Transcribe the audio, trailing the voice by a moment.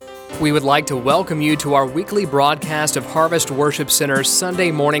We would like to welcome you to our weekly broadcast of Harvest Worship Center's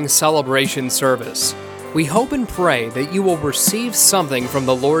Sunday morning celebration service. We hope and pray that you will receive something from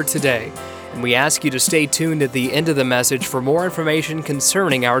the Lord today, and we ask you to stay tuned at the end of the message for more information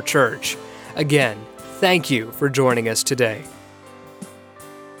concerning our church. Again, thank you for joining us today.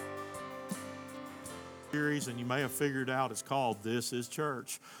 And you may have figured out it's called This is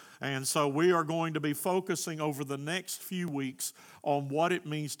Church. And so we are going to be focusing over the next few weeks on what it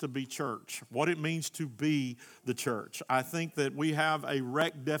means to be church, what it means to be the church. I think that we have a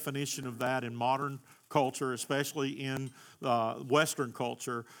wrecked definition of that in modern culture, especially in Western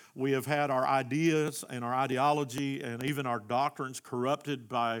culture. We have had our ideas and our ideology and even our doctrines corrupted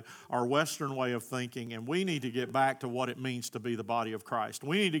by our Western way of thinking, and we need to get back to what it means to be the body of Christ.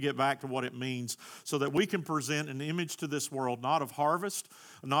 We need to get back to what it means so that we can present an image to this world, not of Harvest,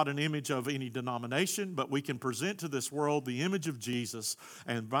 not an image of any denomination, but we can present to this world the image of Jesus.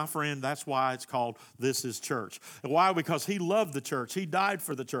 And my friend, that's why it's called This is Church. And why? Because He loved the church. He died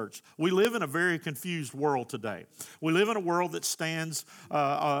for the church. We live in a very confused world today. We live in a world that stands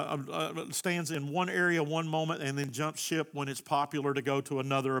in one area one moment and then jumps ship when it's popular to go to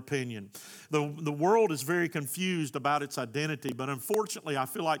another opinion. The world is very confused about its identity, but unfortunately I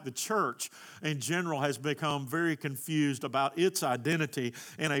feel like the church in general has become very confused about its identity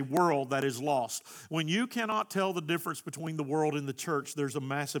in a world that is lost. When you cannot tell the difference between the world and the church, there's a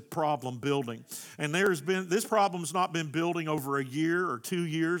massive problem building. And this problem's not been building over a year or 2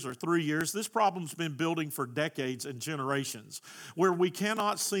 years or 3 years. This problem's been building for decades and generations, where we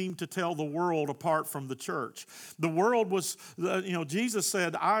cannot seem to tell the world apart from the church. The world was, Jesus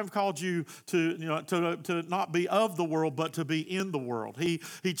said, I've called you to not be of the world, but to be in the world. He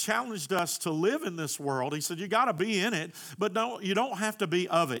challenged us to live in this world. He said, you got to be in it, but you don't have to be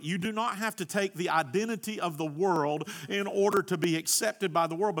of it. You do not have to take the identity of the world in order to be accepted by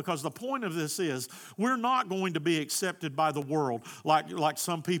the world, because the point of this is we're not going to be accepted by the world like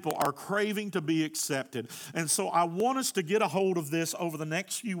some people are craving to be accepted. And so I want us to get a hold of this over the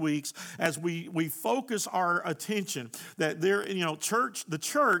next few weeks as we focus our attention that the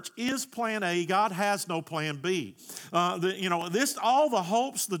church is plan A. God has no plan B. All the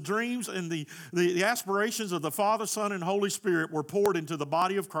hopes, the dreams, and the aspirations of the Father, Son, and Holy Spirit were poured into the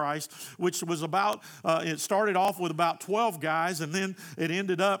body of Christ, which was it started off with about 12 guys, and then it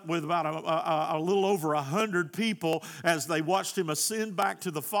ended up with about a little over 100 people as they watched Him ascend back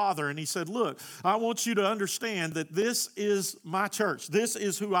to the Father. And He said, look, I want you to understand that this is my church. This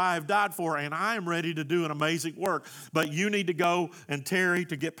is who I have died for, and I am ready to do an amazing work. But you need to go and tarry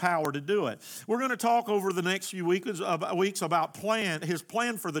to get power to do it. We're going to talk over the next few weeks about His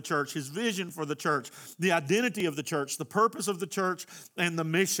plan for the church, His vision for the church, the identity of the church, the purpose of the church, and the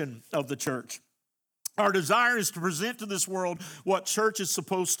mission of the church. Our desire is to present to this world what church is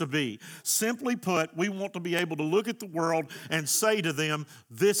supposed to be. Simply put, we want to be able to look at the world and say to them,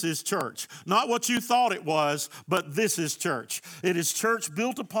 this is church. Not what you thought it was, but this is church. It is church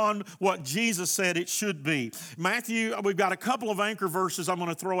built upon what Jesus said it should be. Matthew, we've got a couple of anchor verses I'm going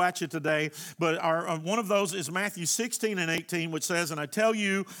to throw at you today, but one of those is Matthew 16 and 18, which says, and I tell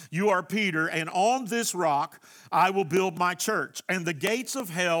you, you are Peter, and on this rock I will build my church, and the gates of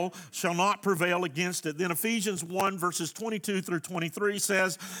hell shall not prevail against it. Then Ephesians 1 verses 22 through 23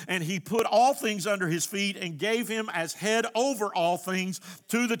 says, and He put all things under His feet and gave Him as head over all things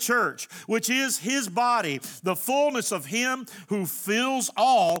to the church, which is His body, the fullness of Him who fills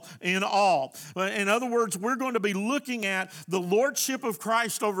all in all. In other words, we're going to be looking at the lordship of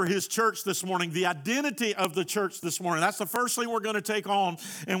Christ over His church this morning, the identity of the church this morning. That's the first thing we're going to take on,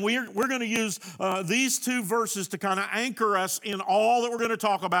 and we're going to use these two verses to kind of anchor us in all that we're going to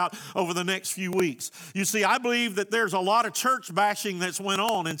talk about over the next few weeks. You see, I believe that there's a lot of church bashing that's went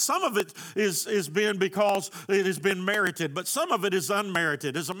on, and some of it is been because it has been merited, but some of it is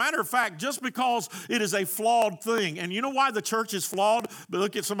unmerited. As a matter of fact, just because it is a flawed thing, and you know why the church is flawed? But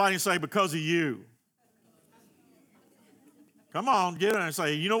look at somebody and say, because of you. Come on, get in and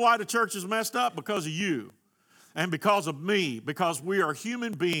say, you know why the church is messed up? Because of you. And because of me, because we are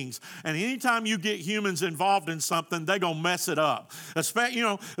human beings. And anytime you get humans involved in something, they're going to mess it up.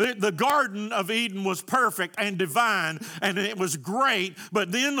 The Garden of Eden was perfect and divine, and it was great. But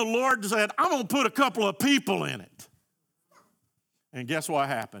then the Lord said, I'm going to put a couple of people in it. And guess what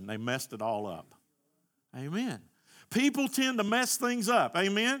happened? They messed it all up. Amen. People tend to mess things up.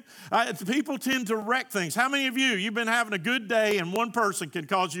 Amen. People tend to wreck things. How many of you've been having a good day and one person can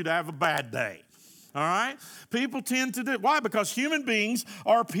cause you to have a bad day? All right? People tend to do. Why? Because human beings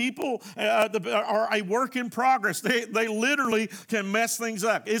are people, are a work in progress. They literally can mess things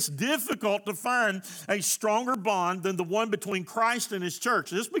up. It's difficult to find a stronger bond than the one between Christ and his church.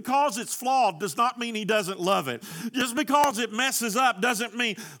 Just because it's flawed does not mean he doesn't love it. Just because it messes up doesn't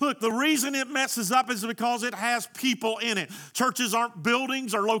mean, look, the reason it messes up is because it has people in it. Churches aren't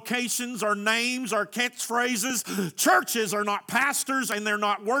buildings or locations or names or catchphrases. Churches are not pastors and they're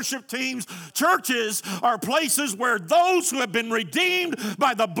not worship teams. Churches are places where those who have been redeemed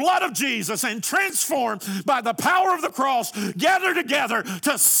by the blood of Jesus and transformed by the power of the cross gather together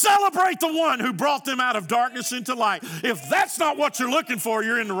to celebrate the one who brought them out of darkness into light. If that's not what you're looking for,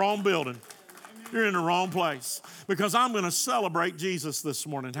 you're in the wrong building. You're in the wrong place, because I'm going to celebrate Jesus this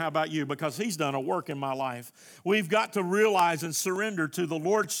morning. How about you? Because he's done a work in my life. We've got to realize and surrender to the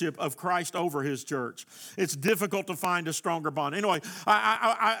lordship of Christ over his church. It's difficult to find a stronger bond. Anyway,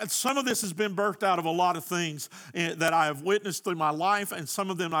 some of this has been birthed out of a lot of things that I have witnessed through my life, and some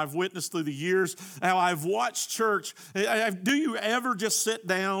of them I've witnessed through the years. How I've watched church. Do you ever just sit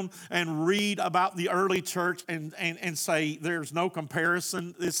down and read about the early church and say, there's no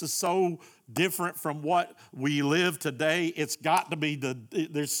comparison? This is so different from what we live today. It's got to be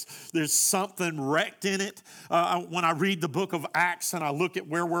there's something wrecked in it. When I read the book of Acts and I look at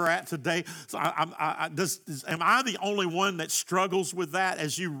where we're at today, so am I the only one that struggles with that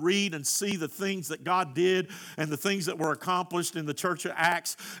as you read and see the things that God did and the things that were accomplished in the church of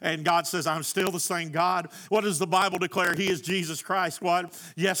Acts, and God says, I'm still the same God? What does the Bible declare? He is Jesus Christ. What?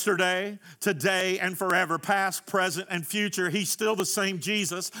 Yesterday, today, and forever, past, present, and future. He's still the same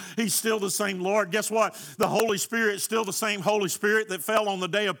Jesus. He's still the same Lord. Guess what? The Holy Spirit is still the same Holy Spirit that fell on the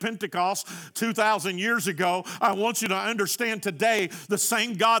day of Pentecost 2,000 years ago. I want you to understand today, the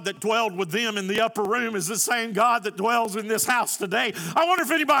same God that dwelled with them in the upper room is the same God that dwells in this house today. I wonder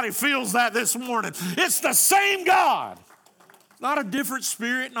if anybody feels that this morning. It's the same God. Not a different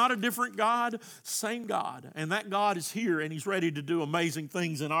spirit, not a different God, same God. And that God is here, and he's ready to do amazing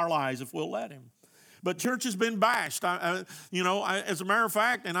things in our lives if we'll let him. But church has been bashed, as a matter of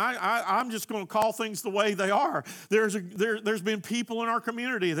fact, and I'm just going to call things the way they are. There's been people in our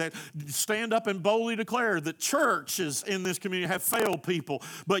community that stand up and boldly declare that churches in this community have failed people.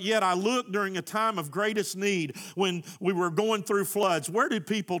 But yet I look during a time of greatest need when we were going through floods. Where did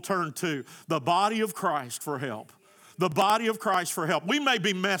people turn to? The body of Christ for help. The body of Christ for help. We may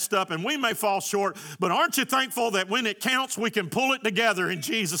be messed up and we may fall short, but aren't you thankful that when it counts, we can pull it together in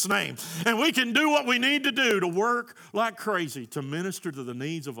Jesus' name? And we can do what we need to do to work like crazy to minister to the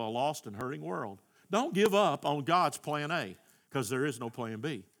needs of a lost and hurting world. Don't give up on God's plan A, because there is no plan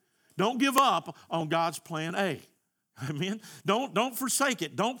B. Don't give up on God's plan A. Amen. Don't forsake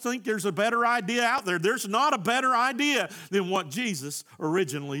it. Don't think there's a better idea out there. There's not a better idea than what Jesus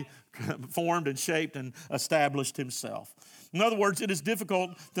originally formed and shaped and established himself. In other words, it is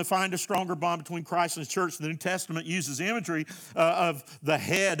difficult to find a stronger bond between Christ and his church. The New Testament uses imagery of the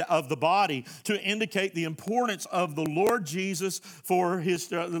head of the body to indicate the importance of the Lord Jesus for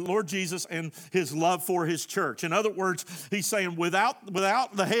the Lord Jesus and his love for his church. In other words, he's saying without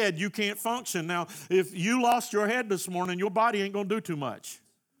the head, you can't function. Now, if you lost your head this morning, your body ain't going to do too much.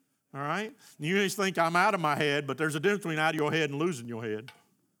 All right? You just think I'm out of my head, but there's a difference between out of your head and losing your head.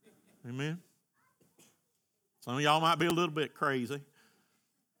 Amen? Some of y'all might be a little bit crazy.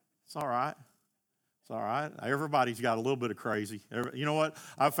 It's all right. It's all right. Everybody's got a little bit of crazy. You know what?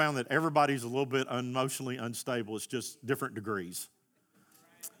 I've found that everybody's a little bit emotionally unstable. It's just different degrees.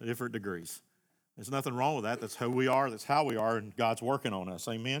 Different degrees. There's nothing wrong with that. That's who we are. That's how we are, and God's working on us.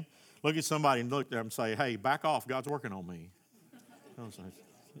 Amen? Look at somebody and look at them and say, hey, back off. God's working on me.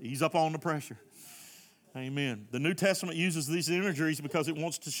 Ease up on the pressure. Amen. The New Testament uses these imageries because it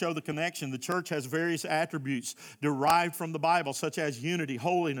wants to show the connection. The church has various attributes derived from the Bible, such as unity,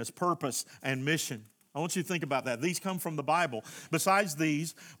 holiness, purpose, and mission. I want you to think about that. These come from the Bible. Besides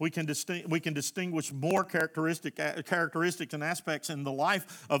these, we can distinguish more characteristics and aspects in the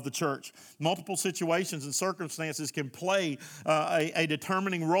life of the church. Multiple situations and circumstances can play a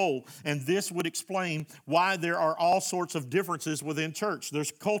determining role, and this would explain why there are all sorts of differences within church.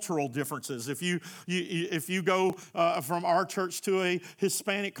 There's cultural differences. If you go from our church to a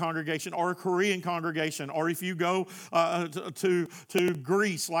Hispanic congregation or a Korean congregation, or if you go to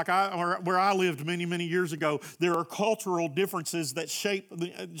Greece, like where I lived many years ago, there are cultural differences that shape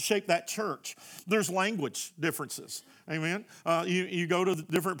that church. There's language differences. Amen. You go to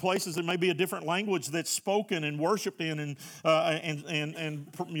different places, there may be a different language that's spoken and worshiped in, and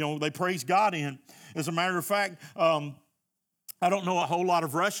they praise God in. As a matter of fact, I don't know a whole lot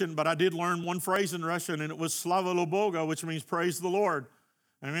of Russian, but I did learn one phrase in Russian, and it was Slava Boga, which means praise the Lord.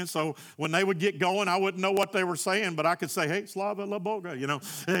 Amen. So when they would get going, I wouldn't know what they were saying, but I could say, hey, Slava La Boga,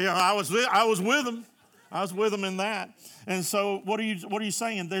 I was with them. I was with them in that. And so what are you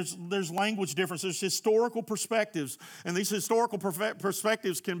saying? There's language differences, historical perspectives. And these historical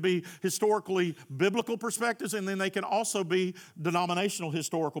perspectives can be historically biblical perspectives, and then they can also be denominational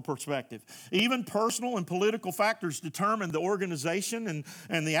historical perspective. Even personal and political factors determine the organization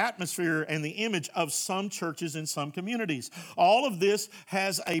and the atmosphere and the image of some churches in some communities. All of this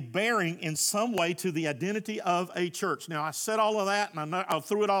has a bearing in some way to the identity of a church. Now, I said all of that, and I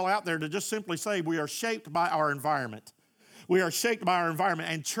threw it all out there to just simply say we are shaped by our environment. We are shaped by our environment,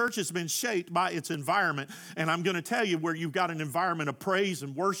 and church has been shaped by its environment. And I'm going to tell you, where you've got an environment of praise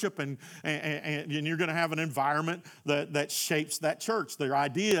and worship, and you're going to have an environment that shapes that church. Their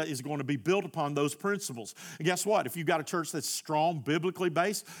idea is going to be built upon those principles. And guess what? If you've got a church that's strong, biblically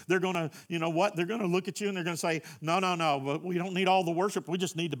based, they're going to, They're going to look at you and they're going to say, no, we don't need all the worship. We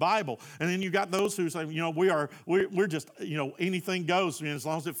just need the Bible. And then you've got those who say, we're just, anything goes. As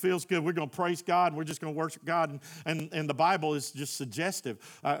long as it feels good, we're going to praise God. We're just going to worship God. And the Bible is just suggestive.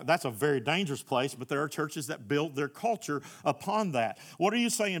 That's a very dangerous place, but there are churches that build their culture upon that. What are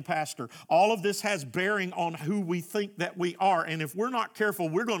you saying, Pastor? All of this has bearing on who we think that we are, and if we're not careful,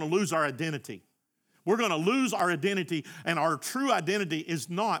 we're going to lose our identity. We're going to lose our identity, and our true identity is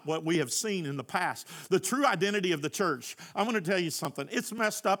not what we have seen in the past. The true identity of the church, I'm going to tell you something. It's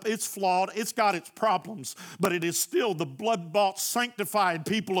messed up, it's flawed, it's got its problems, but it is still the blood-bought, sanctified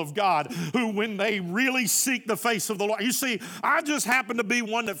people of God who, when they really seek the face of the Lord. You see, I just happen to be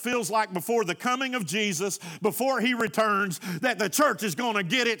one that feels like before the coming of Jesus, before He returns, that the church is going to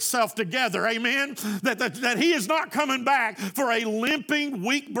get itself together. Amen? That He is not coming back for a limping,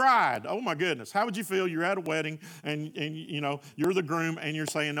 weak bride. Oh my goodness. How would you feel? You're at a wedding and you're the groom and you're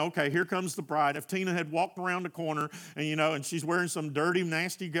saying, okay, here comes the bride. If Tina had walked around the corner and she's wearing some dirty,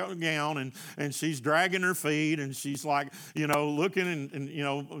 nasty gown and she's dragging her feet and she's like, looking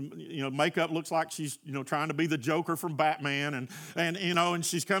and makeup looks like she's, trying to be the Joker from Batman and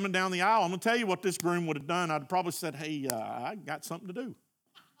she's coming down the aisle. I'm going to tell you what this groom would have done. I'd probably said, hey, I got something to do.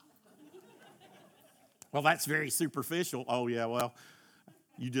 Well, that's very superficial. Oh, yeah, well,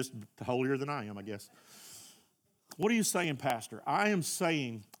 you just holier than I am, I guess. What are you saying, Pastor? I am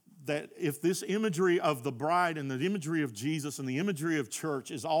saying that if this imagery of the bride and the imagery of Jesus and the imagery of church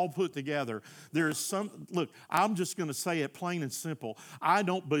is all put together, there is look, I'm just going to say it plain and simple. I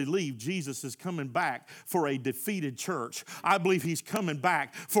don't believe Jesus is coming back for a defeated church. I believe He's coming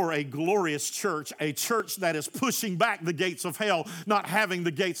back for a glorious church, a church that is pushing back the gates of hell, not having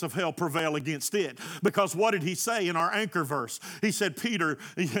the gates of hell prevail against it. Because what did He say in our anchor verse? He said, Peter,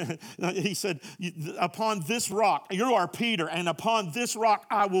 He said, upon this rock, you are Peter, and upon this rock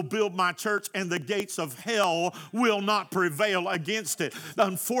I will build my church, and the gates of hell will not prevail against it.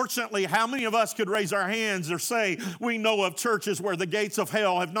 Unfortunately, how many of us could raise our hands or say we know of churches where the gates of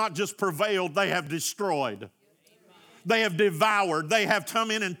hell have not just prevailed, they have destroyed? They have devoured. They have come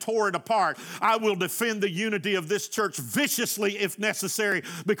in and tore it apart. I will defend the unity of this church viciously if necessary,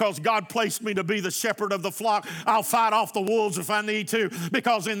 because God placed me to be the shepherd of the flock. I'll fight off the wolves if I need to,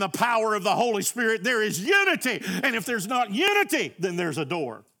 because in the power of the Holy Spirit there is unity. And if there's not unity, then there's a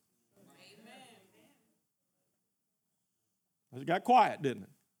door. It got quiet, didn't it?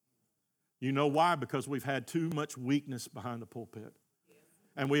 You know why? Because we've had too much weakness behind the pulpit.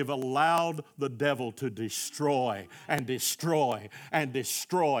 And we have allowed the devil to destroy and destroy and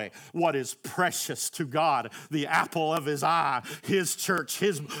destroy what is precious to God, the apple of His eye, His church,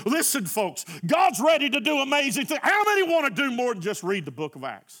 Listen, folks, God's ready to do amazing things. How many want to do more than just read the book of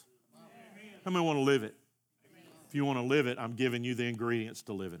Acts? How many want to live it? If you want to live it, I'm giving you the ingredients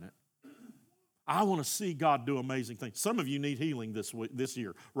to live in it. I want to see God do amazing things. Some of you need healing this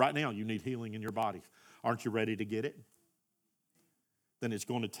year. Right now, you need healing in your body. Aren't you ready to get it? Then it's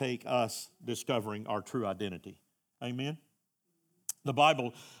going to take us discovering our true identity. Amen? The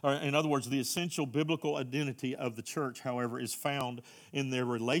Bible, or in other words, the essential biblical identity of the church, however, is found in their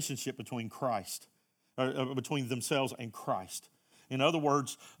relationship between between themselves and Christ. In other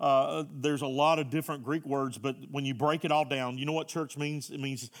words, there's a lot of different Greek words, but when you break it all down, you know what church means? It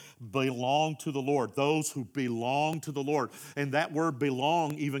means belong to the Lord, those who belong to the Lord. And that word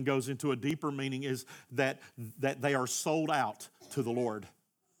belong even goes into a deeper meaning, is that they are sold out to the Lord.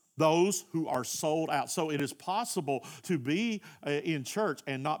 Those who are sold out. So it is possible to be in church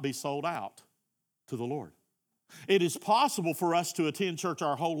and not be sold out to the Lord. It is possible for us to attend church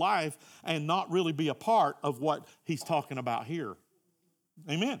our whole life and not really be a part of what He's talking about here.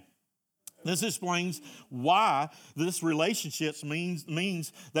 Amen. This explains why this relationship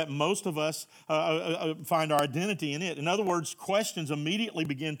means that most of us find our identity in it. In other words, questions immediately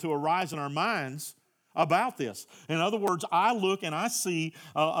begin to arise in our minds about this. In other words, I look and I see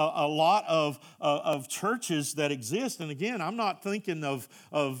a lot of churches that exist. And again, I'm not thinking of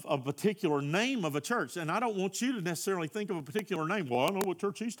a particular name of a church. And I don't want you to necessarily think of a particular name. Well, I know what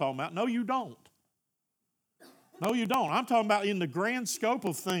church he's talking about. No, you don't. No, you don't. I'm talking about in the grand scope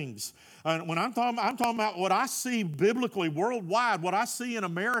of things. And when I'm talking about what I see biblically worldwide, what I see in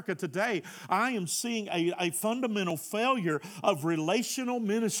America today, I am seeing a fundamental failure of relational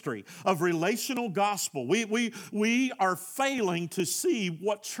ministry, of relational gospel. We are failing to see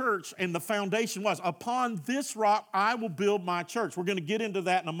what church and the foundation was. Upon this rock, I will build my church. We're going to get into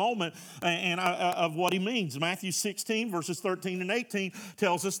that in a moment of what he means. Matthew 16, verses 13 and 18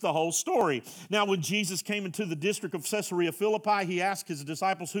 tells us the whole story. Now, when Jesus came into the district of Caesarea Philippi, he asked his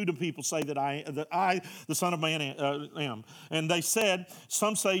disciples, "Who do people say that I, the Son of Man, am?" And they said,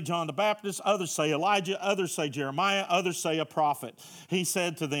 "Some say John the Baptist, others say Elijah, others say Jeremiah, others say a prophet." He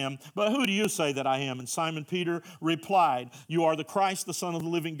said to them, "But who do you say that I am?" And Simon Peter replied, "You are the Christ, the Son of the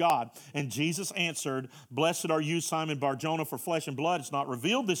living God." And Jesus answered, "Blessed are you, Simon Bar-Jonah, for flesh and blood has not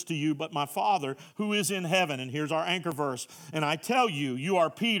revealed this to you, but my Father who is in heaven." And here's our anchor verse. "And I tell you, you are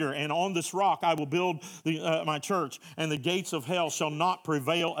Peter, and on this rock I will build my church, and the gates of hell shall not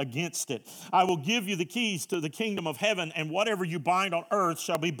prevail against it. I will give you the keys to the kingdom of heaven, and whatever you bind on earth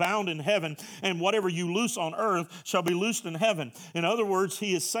shall be bound in heaven, and whatever you loose on earth shall be loosed in heaven." In other words,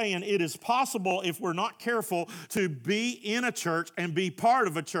 he is saying it is possible, if we're not careful, to be in a church and be part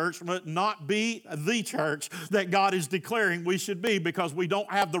of a church, but not be the church that God is declaring we should be, because we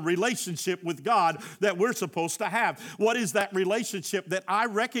don't have the relationship with God that we're supposed to have. What is that relationship? That I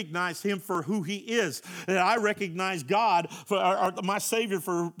recognize him for who he is, that I recognize God, or my Savior,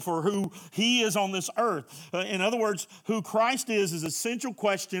 for who he is on this earth. In other words, who Christ is an essential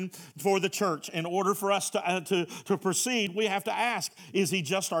question for the church. In order for us to proceed, we have to ask, is he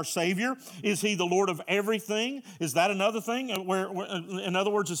just our Savior? Is he the Lord of everything? Is that another thing? In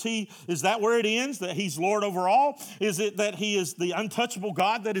other words, is that where it ends, that he's Lord over all? Is it that he is the untouchable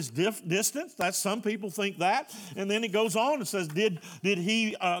God that is distant? That's, some people think that. And then it goes on and says, did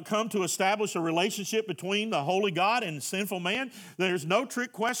he come to establish a relationship between the holy God and sinful man? There's no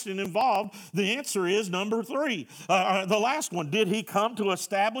trick question involved. The answer is number 3, the last one. Did he come to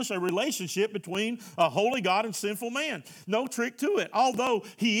establish a relationship between a holy God and sinful man? No trick to it. Although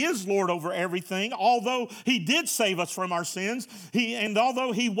he is Lord over everything, although he did save us from our sins, and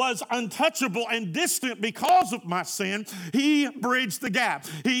although he was untouchable and distant because of my sin, he bridged the gap.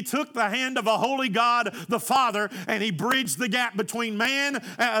 He took the hand of a holy God, the Father, and he bridged the gap between man,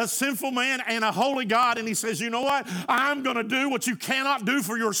 a sinful man, and a holy God. And he says, you know what? I'm going to do what you cannot do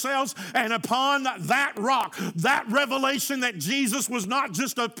for yourselves. And upon that rock, that revelation that Jesus was not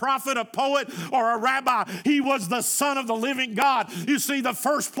just a prophet, a poet, or a rabbi, he was the Son of the living God. You see, the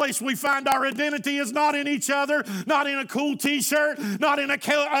first place we find our identity is not in each other, not in a cool t-shirt, not in a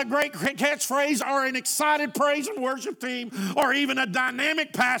great catchphrase, or an excited praise and worship team, or even a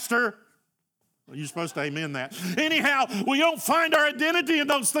dynamic pastor. You're supposed to amen that. Anyhow, we don't find our identity in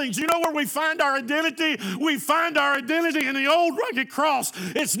those things. You know where we find our identity? We find our identity in the old rugged cross.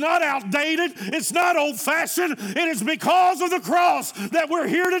 It's not outdated. It's not old-fashioned. It is because of the cross that we're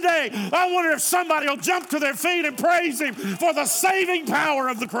here today. I wonder if somebody will jump to their feet and praise him for the saving power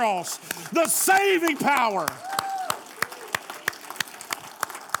of the cross. The saving power.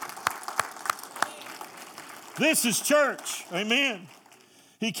 This is church. Amen.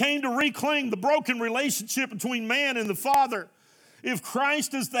 He came to reclaim the broken relationship between man and the Father. If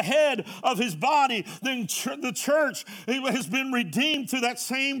Christ is the head of his body, then the church has been redeemed through that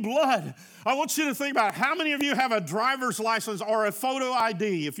same blood. I want you to think about it. How many of you have a driver's license or a photo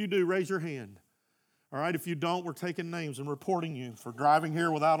ID? If you do, raise your hand. All right, if you don't, we're taking names and reporting you for driving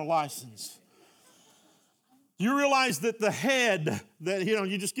here without a license. You realize that the head, that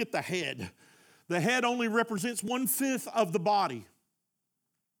you just get the head. The head only represents 1/5 of the body.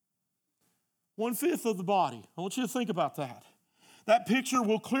 1/5 of the body. I want you to think about that. That picture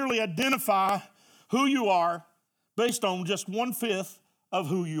will clearly identify who you are based on just 1/5 of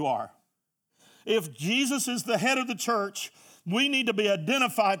who you are. If Jesus is the head of the church, we need to be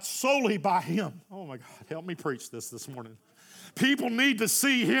identified solely by him. Oh my God, help me preach this morning. People need to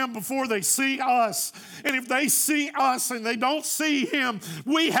see Him before they see us. And if they see us and they don't see Him,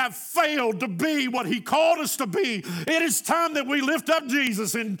 we have failed to be what He called us to be. It is time that we lift up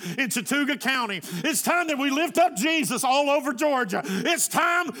Jesus in Chattooga County. It's time that we lift up Jesus all over Georgia. It's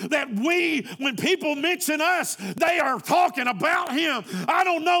time that when people mention us, they are talking about Him. I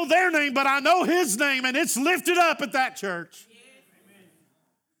don't know their name, but I know His name, and it's lifted up at that church.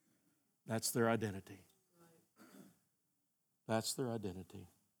 That's their identity. That's their identity.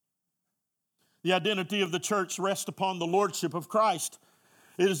 The identity of the church rests upon the lordship of Christ.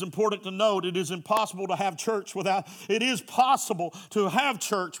 It is important to note it is impossible to have church without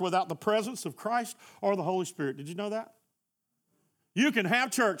the presence of Christ or the Holy Spirit. Did you know that? You can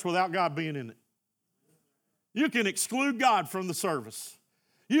have church without God being in it. You can exclude God from the service.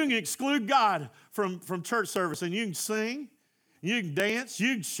 You can exclude God from church service, and you can sing, you can dance,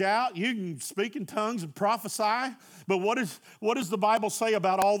 you can shout, you can speak in tongues and prophesy. But what does the Bible say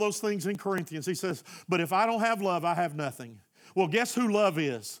about all those things in Corinthians? He says, but if I don't have love, I have nothing. Well, guess who love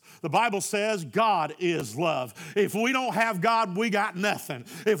is? The Bible says God is love. If we don't have God, we got nothing.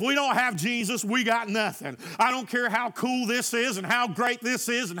 If we don't have Jesus, we got nothing. I don't care how cool this is and how great this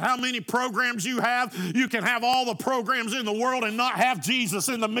is and how many programs you have. You can have all the programs in the world and not have Jesus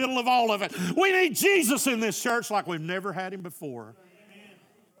in the middle of all of it. We need Jesus in this church like we've never had Him before.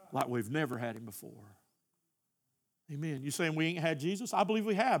 Like we've never had Him before. Amen. You saying we ain't had Jesus? I believe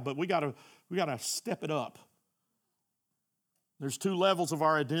we have, but we gotta step it up. There's two levels of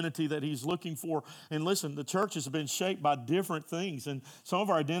our identity that He's looking for. And listen, the church has been shaped by different things. And some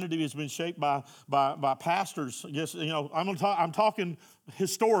of our identity has been shaped by pastors. Yes, I'm talking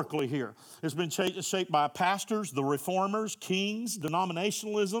historically here. It's been shaped by pastors, the reformers, kings,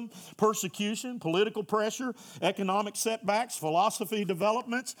 denominationalism, persecution, political pressure, economic setbacks, philosophy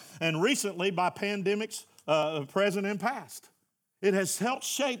developments, and recently by pandemics present and past. It has helped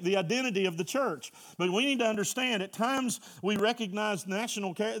shape the identity of the church. But we need to understand, at times we recognize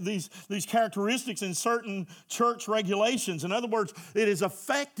these characteristics in certain church regulations. In other words, it has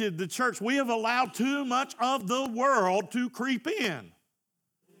affected the church. We have allowed too much of the world to creep in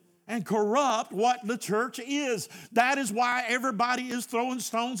and corrupt what the church is. That is why everybody is throwing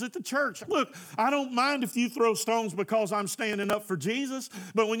stones at the church. Look, I don't mind if you throw stones because I'm standing up for Jesus,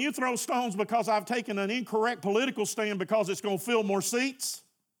 but when you throw stones because I've taken an incorrect political stand because it's going to fill more seats,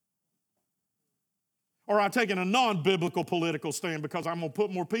 or I've taken a non-biblical political stand because I'm going to put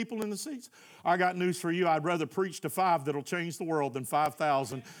more people in the seats, I got news for you. I'd rather preach to 5 that'll change the world than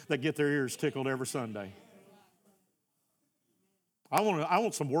 5,000 that get their ears tickled every Sunday. I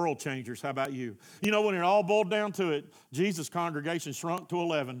want some world changers. How about you? You know, when it all boiled down to it, Jesus' congregation shrunk to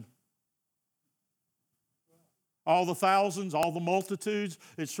 11. All the thousands, all the multitudes,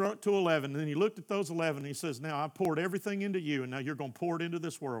 it shrunk to 11. And then He looked at those 11 and He says, now I poured everything into you, and now you're going to pour it into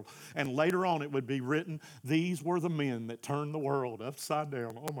this world. And later on it would be written, these were the men that turned the world upside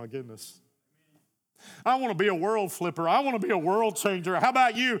down. Oh my goodness. I want to be a world flipper. I want to be a world changer. How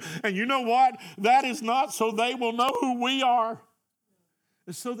about you? And you know what? That is not so they will know who we are.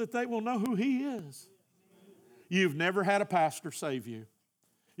 It's so that they will know who He is. You've never had a pastor save you.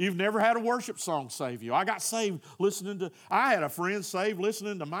 You've never had a worship song save you. I got saved I had a friend saved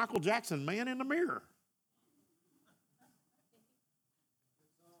listening to Michael Jackson, Man in the Mirror.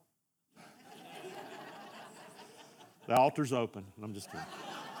 The altar's open. I'm just kidding.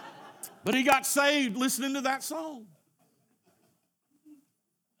 But he got saved listening to that song.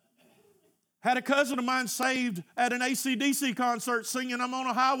 Had a cousin of mine saved at an AC/DC concert singing, I'm on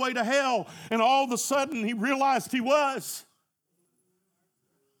a highway to hell. And all of a sudden he realized he was.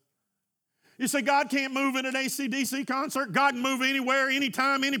 You say God can't move in an AC/DC concert. God can move anywhere,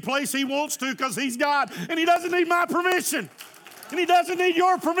 anytime, any place He wants to because He's God. And He doesn't need my permission. And He doesn't need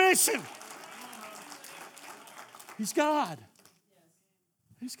your permission. He's God.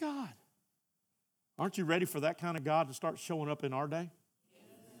 He's God. Aren't you ready for that kind of God to start showing up in our day?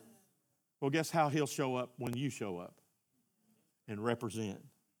 Well, guess how He'll show up when you show up and represent.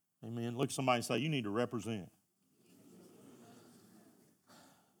 Amen. Look at somebody and say, you need to represent.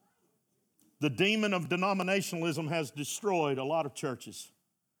 The demon of denominationalism has destroyed a lot of churches.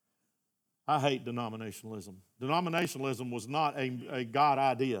 I hate denominationalism. Denominationalism was not a God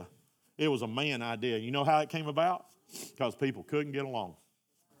idea. It was a man idea. You know how it came about? Because people couldn't get along.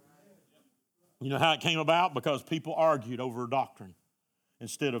 You know how it came about? Because people argued over a doctrine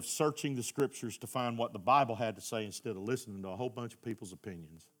instead of searching the Scriptures to find what the Bible had to say instead of listening to a whole bunch of people's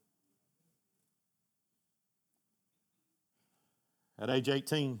opinions. At age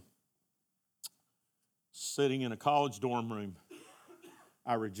 18, sitting in a college dorm room,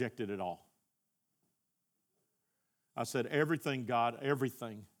 I rejected it all. I said, everything, God,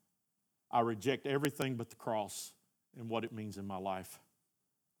 everything. I reject everything but the cross and what it means in my life.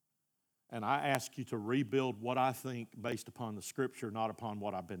 And I ask you to rebuild what I think based upon the Scripture, not upon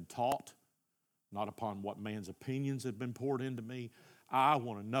what I've been taught, not upon what man's opinions have been poured into me. I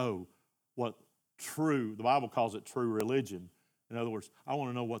want to know what true, the Bible calls it true religion. In other words, I want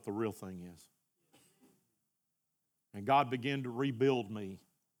to know what the real thing is. And God began to rebuild me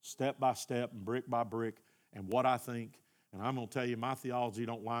step by step and brick by brick and what I think. And I'm going to tell you, my theology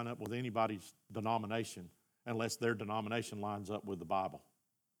don't line up with anybody's denomination unless their denomination lines up with the Bible.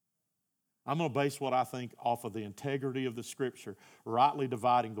 I'm going to base what I think off of the integrity of the Scripture, rightly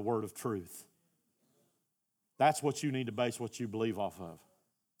dividing the word of truth. That's what you need to base what you believe off of.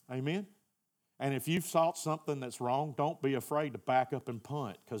 Amen? And if you've sought something that's wrong, don't be afraid to back up and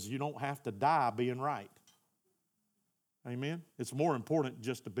punt, because you don't have to die being right. Amen? It's more important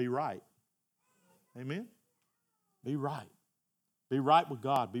just to be right. Amen? Be right. Be right with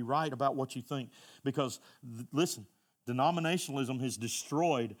God. Be right about what you think. Because, listen, denominationalism has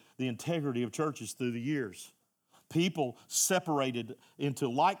destroyed the integrity of churches through the years. People separated into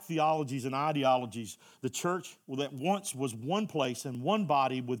like theologies and ideologies. The church that once was one place and one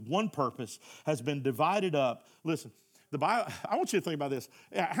body with one purpose has been divided up. Listen, the Bible, I want you to think about this.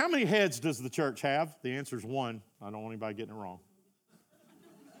 How many heads does the church have? The answer is one. I don't want anybody getting it wrong.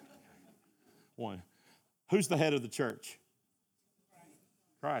 One. Who's the head of the church?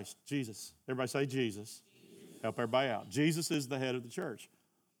 Christ. Jesus. Everybody say Jesus. Help everybody out. Jesus is the head of the church.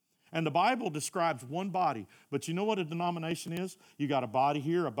 And the Bible describes one body. But you know what a denomination is? You got a body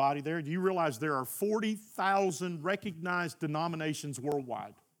here, a body there. Do you realize there are 40,000 recognized denominations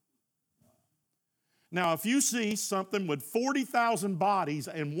worldwide? Now, if you see something with 40,000 bodies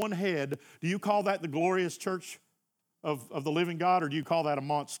and one head, do you call that the glorious church of the living God, or do you call that a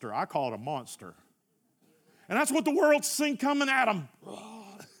monster? I call it a monster. And that's what the world's seen coming at them.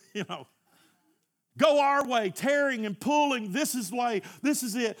 You know. Go our way, tearing and pulling. This is way. This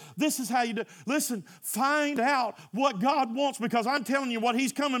is it. This is how you do. Listen, find out what God wants, because I'm telling you, what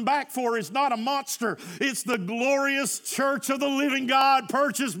He's coming back for is not a monster. It's the glorious church of the living God,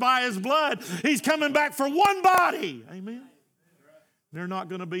 purchased by His blood. He's coming back for one body. Amen. They're not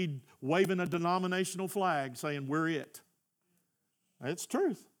going to be waving a denominational flag saying we're it. It's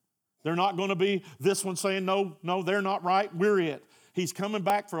truth. They're not going to be this one saying no, they're not right. We're it. He's coming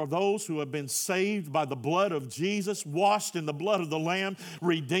back for those who have been saved by the blood of Jesus, washed in the blood of the Lamb,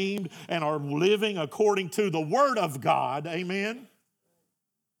 redeemed, and are living according to the Word of God. Amen?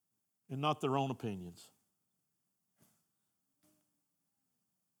 And not their own opinions.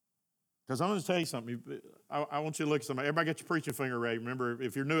 Because I'm going to tell you something. I want you to look at somebody. Everybody get your preaching finger ready. Remember,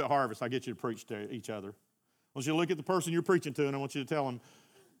 if you're new at Harvest, I get you to preach to each other. I want you to look at the person you're preaching to, and I want you to tell them,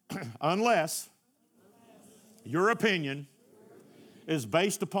 unless your opinion is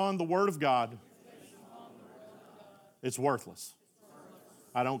based upon the Word of God, it's worthless.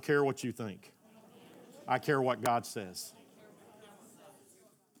 I don't care what you think. I care what God says.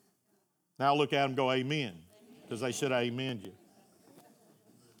 Now look at them and go, amen, because they should have amened you.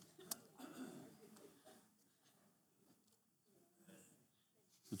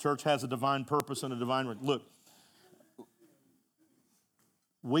 The church has a divine purpose and a divine... Look,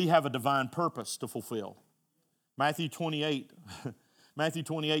 we have a divine purpose to fulfill. Matthew 28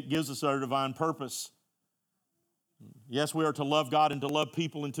 gives us our divine purpose. Yes, we are to love God and to love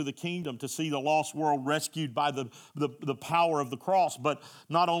people into the kingdom, to see the lost world rescued by the power of the cross, but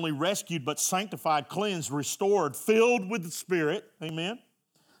not only rescued, but sanctified, cleansed, restored, filled with the Spirit, amen,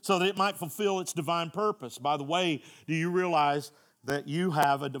 so that it might fulfill its divine purpose. By the way, do you realize that you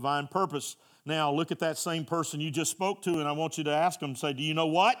have a divine purpose? Now, look at that same person you just spoke to, and I want you to ask them, say, do you know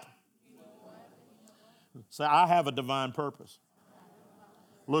what? Say, I have a divine purpose.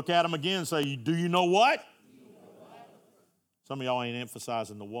 Look at them again and say, do you know what? Some of y'all ain't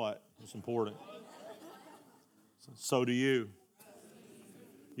emphasizing the what. It's important. So do you.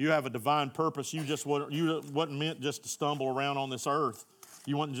 You have a divine purpose. You wasn't meant just to stumble around on this earth.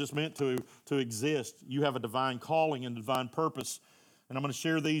 You wasn't just meant to exist. You have a divine calling and divine purpose. And I'm going to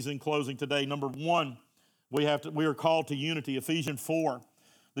share these in closing today. Number one, we are called to unity. Ephesians 4.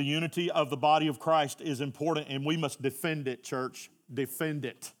 The unity of the body of Christ is important, and we must defend it, church. Defend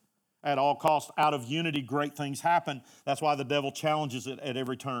it at all costs. Out of unity, great things happen. That's why the devil challenges it at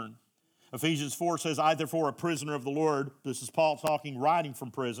every turn. Ephesians 4 says, I, therefore, a prisoner of the Lord, this is Paul talking, writing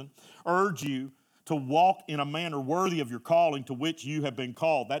from prison, urge you to walk in a manner worthy of your calling to which you have been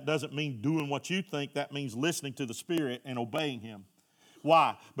called. That doesn't mean doing what you think. That means listening to the Spirit and obeying Him.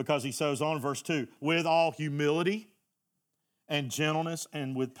 Why? Because he says on in verse 2, with all humility and gentleness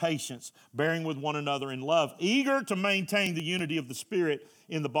and with patience, bearing with one another in love, eager to maintain the unity of the Spirit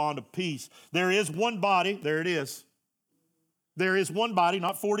in the bond of peace. There is one body, there it is. There is one body,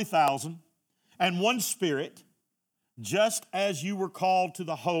 not 40,000, and one Spirit, just as you were called to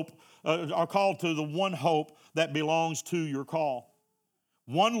the hope, are called to the one hope that belongs to your call.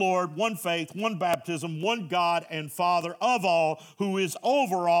 One Lord, one faith, one baptism, one God and Father of all, who is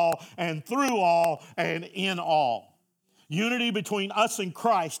over all and through all and in all. Unity between us and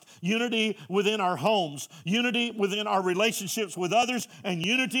Christ, unity within our homes, unity within our relationships with others, and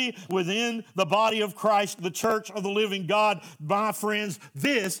unity within the body of Christ, the church of the living God. My friends,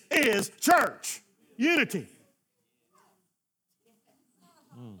 this is church. Unity.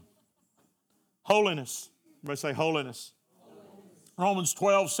 Holiness. Everybody say holiness. Romans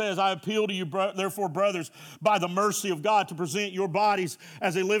 12 says, I appeal to you, therefore, brothers, by the mercy of God, to present your bodies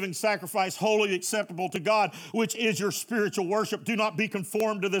as a living sacrifice, wholly acceptable to God, which is your spiritual worship. Do not be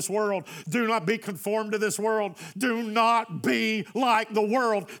conformed to this world. Do not be conformed to this world. Do not be like the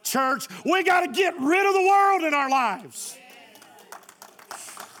world. Church, we got to get rid of the world in our lives.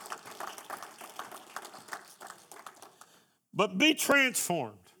 But be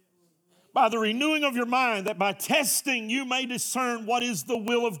transformed by the renewing of your mind, that by testing you may discern what is the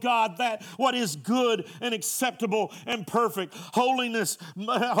will of God, that what is good and acceptable and perfect. Holiness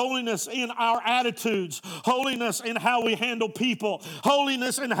in our attitudes, holiness in how we handle people,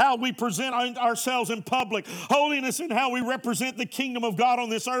 holiness in how we present ourselves in public, holiness in how we represent the kingdom of God on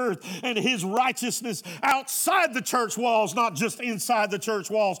this earth, and His righteousness outside the church walls, not just inside the church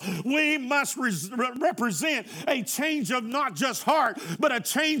walls. We must represent a change of not just heart, but a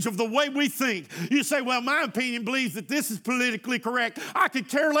change of the way we think. You say, well, my opinion believes that this is politically correct. I could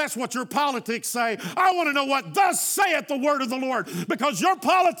care less what your politics say. I want to know what thus saith the word of the Lord, because your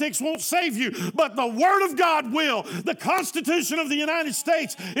politics won't save you, but the word of God will. The Constitution of the United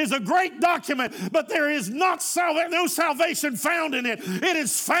States is a great document, but there is no salvation found in it. It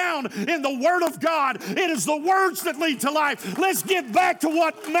is found in the word of God. It is the words that lead to life. Let's get back to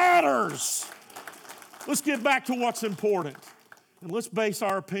what matters. Let's get back to what's important. And let's base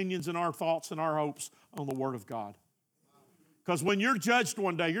our opinions and our thoughts and our hopes on the Word of God. Because when you're judged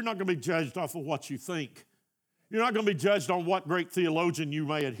one day, you're not going to be judged off of what you think. You're not going to be judged on what great theologian you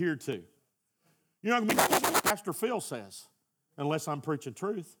may adhere to. You're not going to be judged on what Pastor Phil says, unless I'm preaching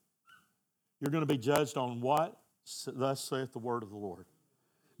truth. You're going to be judged on what thus saith the Word of the Lord.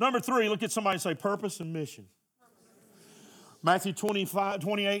 Number 3, look at somebody and say purpose and mission. Matthew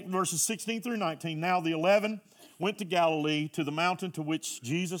 28, verses 16 through 19. Now the 11 went to Galilee, to the mountain to which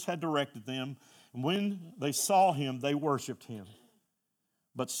Jesus had directed them. And when they saw Him, they worshiped Him.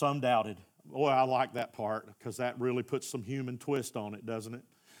 But some doubted. Boy, I like that part, because that really puts some human twist on it, doesn't it?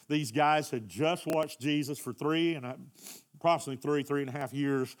 These guys had just watched Jesus for approximately three and a half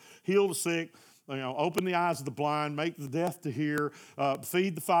years, heal the sick, open the eyes of the blind, make the deaf to hear,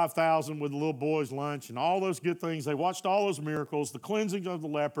 feed the 5,000 with the little boy's lunch, and all those good things. They watched all those miracles, the cleansing of the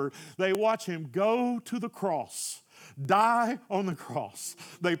leper. They watch Him go to the cross, die on the cross.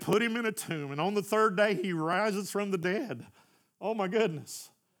 They put Him in a tomb, and on the third day He rises from the dead. Oh my goodness.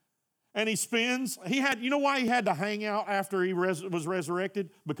 And you know why He had to hang out after He was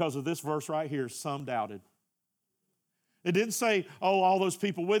resurrected? Because of this verse right here, some doubted. It didn't say, all those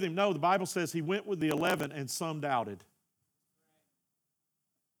people with Him. No, the Bible says He went with the 11 and some doubted. I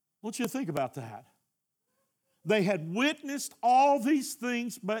want you to think about that. They had witnessed all these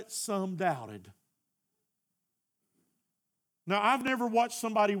things, but some doubted. Now, I've never watched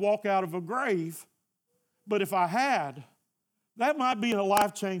somebody walk out of a grave, but if I had, that might be a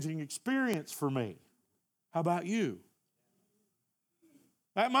life-changing experience for me. How about you?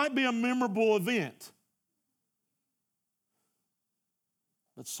 That might be a memorable event.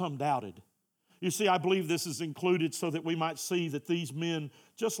 But some doubted. You see, I believe this is included so that we might see that these men,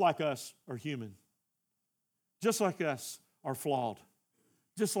 just like us, are human. Just like us, are flawed.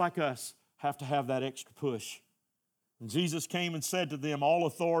 Just like us, have to have that extra push. And Jesus came and said to them, all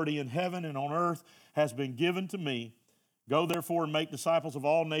authority in heaven and on earth has been given to me. Go therefore and make disciples of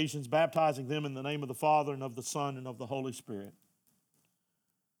all nations, baptizing them in the name of the Father and of the Son and of the Holy Spirit.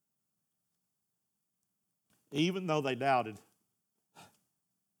 Even though they doubted,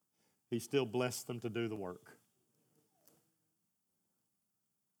 He still blessed them to do the work.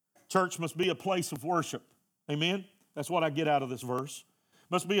 Church must be a place of worship. Amen? That's what I get out of this verse.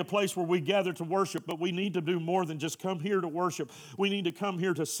 Must be a place where we gather to worship, but we need to do more than just come here to worship. We need to come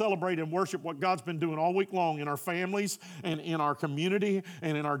here to celebrate and worship what God's been doing all week long in our families and in our community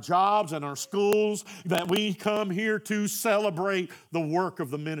and in our jobs and our schools, that we come here to celebrate the work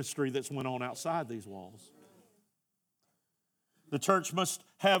of the ministry that's went on outside these walls. The church must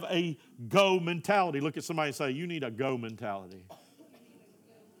have a go mentality. Look at somebody and say, you need a go mentality.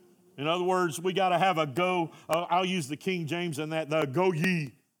 In other words, we got to have a go. I'll use the King James in that, the go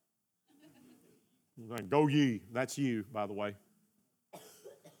ye. Go ye. That's you, by the way.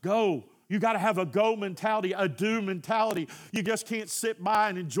 Go. You got to have a go mentality, a do mentality. You just can't sit by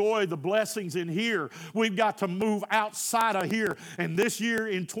and enjoy the blessings in here. We've got to move outside of here. And this year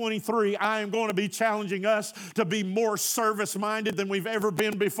in 23, I am going to be challenging us to be more service-minded than we've ever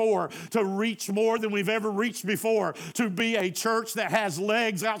been before, to reach more than we've ever reached before, to be a church that has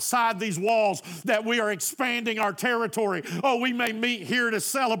legs outside these walls, that we are expanding our territory. Oh, we may meet here to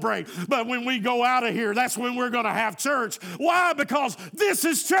celebrate, but when we go out of here, that's when we're going to have church. Why? Because this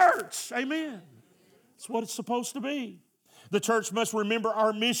is church. Amen. That's what it's supposed to be. The church must remember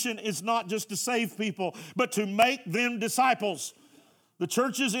our mission is not just to save people, but to make them disciples. The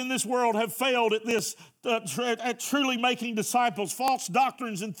churches in this world have failed at this, at truly making disciples. False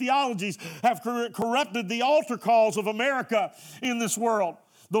doctrines and theologies have corrupted the altar calls of America in this world.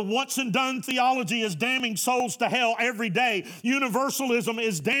 The once and done theology is damning souls to hell every day. Universalism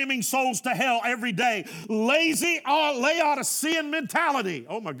is damning souls to hell every day. Lazy, Laodicean mentality.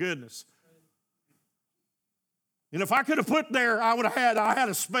 Oh my goodness. And if I could have put there, I had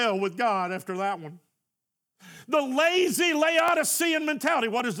a spell with God after that one. The lazy Laodicean mentality.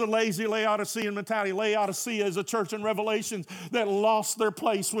 What is the lazy Laodicean mentality? Laodicea is a church in Revelations that lost their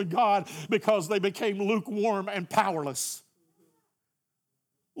place with God because they became lukewarm and powerless.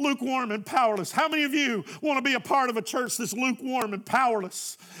 Lukewarm and powerless. How many of you want to be a part of a church that's lukewarm and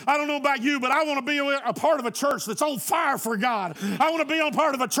powerless? I don't know about you, but I want to be a part of a church that's on fire for God. I want to be a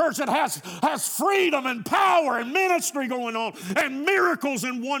part of a church that has freedom and power and ministry going on and miracles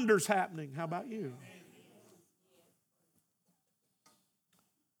and wonders happening. How about you?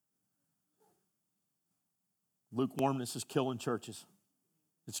 Lukewarmness is killing churches.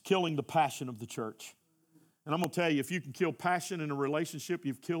 It's killing the passion of the church. And I'm going to tell you, if you can kill passion in a relationship,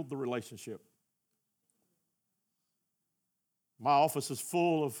 you've killed the relationship. My office is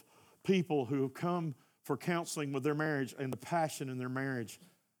full of people who have come for counseling with their marriage, and the passion in their marriage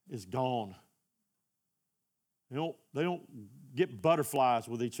is gone. They don't get butterflies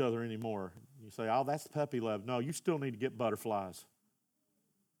with each other anymore. You say, oh, that's puppy love. No, you still need to get butterflies.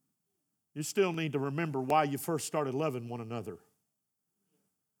 You still need to remember why you first started loving one another.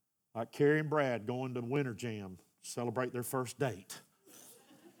 Like Carrie and Brad going to Winter Jam, celebrate their first date.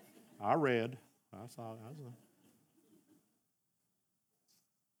 I read. I saw.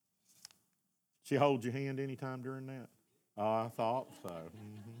 She hold your hand anytime during that? Oh, I thought so.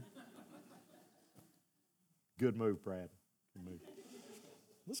 Mm-hmm. Good move, Brad. Good move.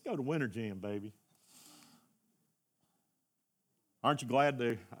 Let's go to Winter Jam, baby. Aren't you glad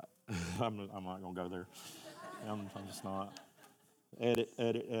to? I'm not going to go there. I'm just not. Edit.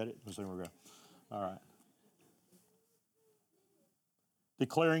 Let's see where we go. All right.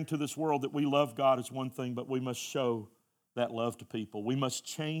 Declaring to this world that we love God is one thing, but we must show that love to people. We must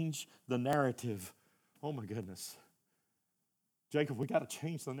change the narrative. Oh my goodness. Jacob, we got to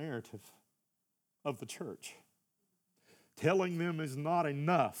change the narrative of the church. Telling them is not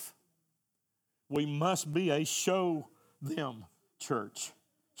enough. We must be a show them church.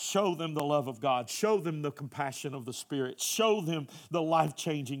 Show them the love of God. Show them the compassion of the Spirit. Show them the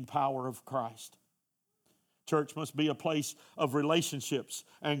life-changing power of Christ. Church must be a place of relationships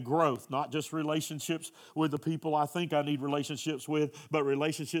and growth, not just relationships with the people I think I need relationships with, but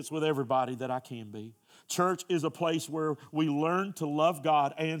relationships with everybody that I can be. Church is a place where we learn to love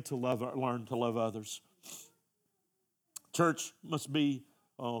God and to learn to love others. Church must be,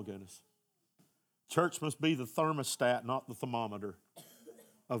 oh goodness. Church must be the thermostat, not the thermometer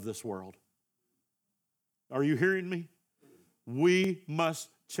of this world. Are you hearing me? We must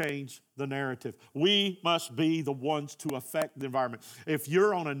change the narrative. We must be the ones to affect the environment. If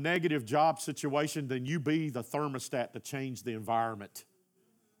you're on a negative job situation, then you be the thermostat to change the environment.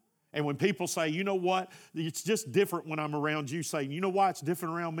 And when people say, you know what, it's just different when I'm around you, say, you know why it's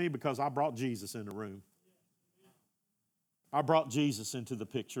different around me? Because I brought Jesus in the room. I brought Jesus into the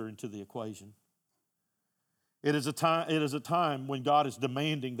picture, into the equation. It is a time when God is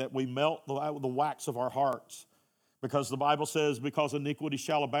demanding that we melt the wax of our hearts. Because the Bible says, because iniquity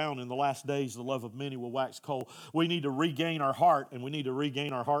shall abound in the last days, the love of many will wax cold. We need to regain our heart, and we need to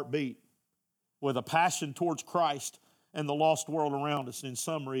regain our heartbeat with a passion towards Christ and the lost world around us. In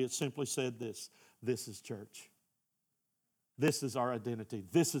summary, it simply said this: this is church. This is our identity.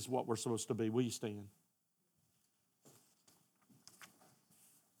 This is what we're supposed to be. Will you stand?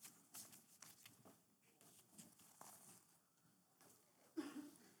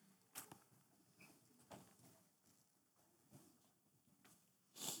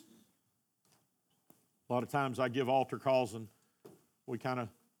 A lot of times I give altar calls and we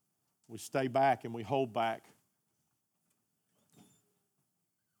stay back and we hold back.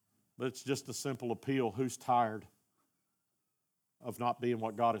 But it's just a simple appeal. Who's tired of not being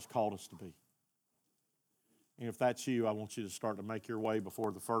what God has called us to be? And if that's you, I want you to start to make your way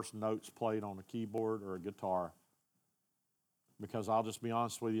before the first note's played on a keyboard or a guitar. Because I'll just be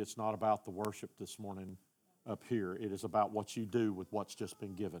honest with you, it's not about the worship this morning up here. It is about what you do with what's just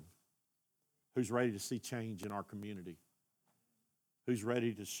been given. Who's ready to see change in our community? Who's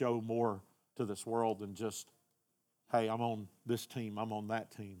ready to show more to this world than just, hey, I'm on this team, I'm on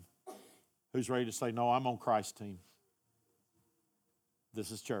that team? Who's ready to say, no, I'm on Christ's team?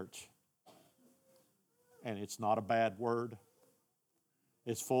 This is church. And it's not a bad word.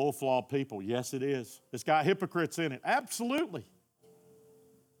 It's full of flawed people. Yes, it is. It's got hypocrites in it. Absolutely.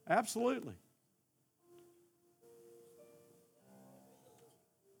 Absolutely.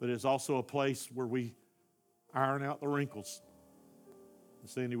 But it's also a place where we iron out the wrinkles. And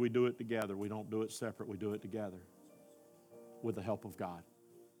Cindy, we do it together. We don't do it separate. We do it together with the help of God.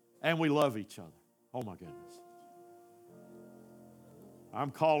 And we love each other. Oh, my goodness.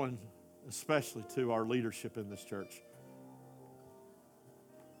 I'm calling especially to our leadership in this church.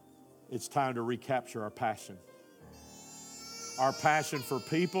 It's time to recapture our passion. Our passion for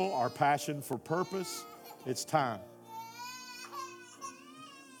people, our passion for purpose. It's time.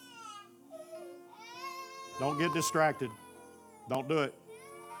 Don't get distracted. Don't do it.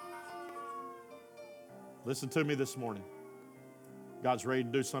 Listen to me this morning. God's ready to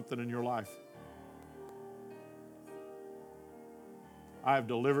do something in your life. I have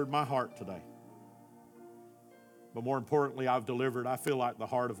delivered my heart today. But more importantly, I feel like the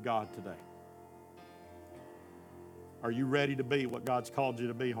heart of God today. Are you ready to be what God's called you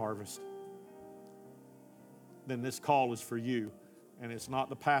to be, Harvest? Then this call is for you. And it's not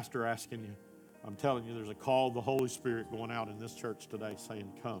the pastor asking you. I'm telling you, there's a call of the Holy Spirit going out in this church today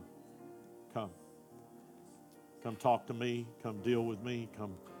saying, come, come. Come talk to me. Come deal with me.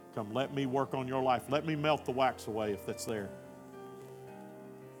 Come let me work on your life. Let me melt the wax away if that's there.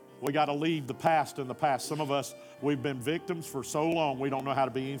 We got to leave the past in the past. Some of us, we've been victims for so long, we don't know how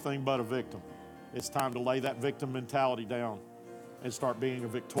to be anything but a victim. It's time to lay that victim mentality down and start being a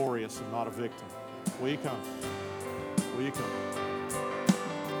victorious and not a victim. Will you come? Will you come?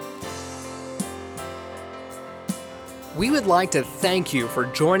 We would like to thank you for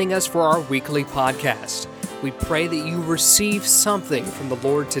joining us for our weekly podcast. We pray that you receive something from the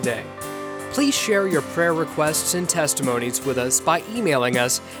Lord today. Please share your prayer requests and testimonies with us by emailing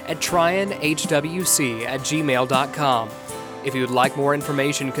us at trionhwc@gmail.com. If you would like more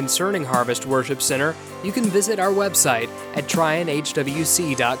information concerning Harvest Worship Center, you can visit our website at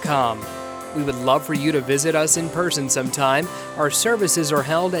trionhwc.com. We would love for you to visit us in person sometime. Our services are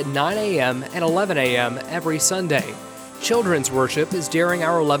held at 9 a.m. and 11 a.m. every Sunday. Children's worship is during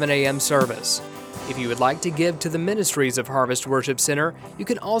our 11 a.m. service. If you would like to give to the ministries of Harvest Worship Center, you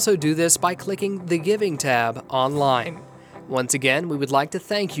can also do this by clicking the Giving tab online. Once again, we would like to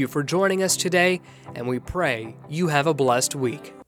thank you for joining us today, and we pray you have a blessed week.